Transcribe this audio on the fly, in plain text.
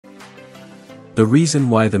The reason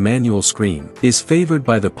why the manual screen is favored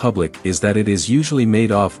by the public is that it is usually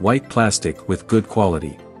made off white plastic with good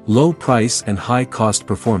quality, low price and high cost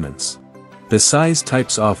performance. The size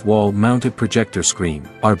types of wall-mounted projector screen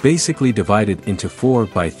are basically divided into 4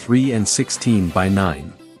 by 3 and 16 by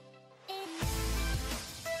 9.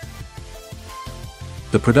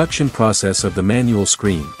 The production process of the manual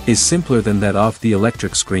screen is simpler than that of the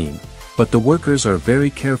electric screen, but the workers are very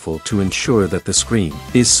careful to ensure that the screen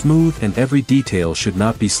is smooth and every detail should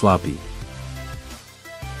not be sloppy.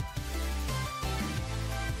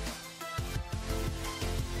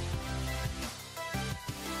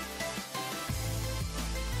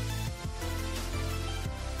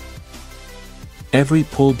 Every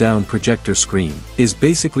pull-down projector screen is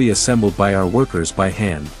basically assembled by our workers by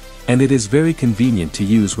hand, and it is very convenient to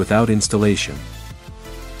use without installation.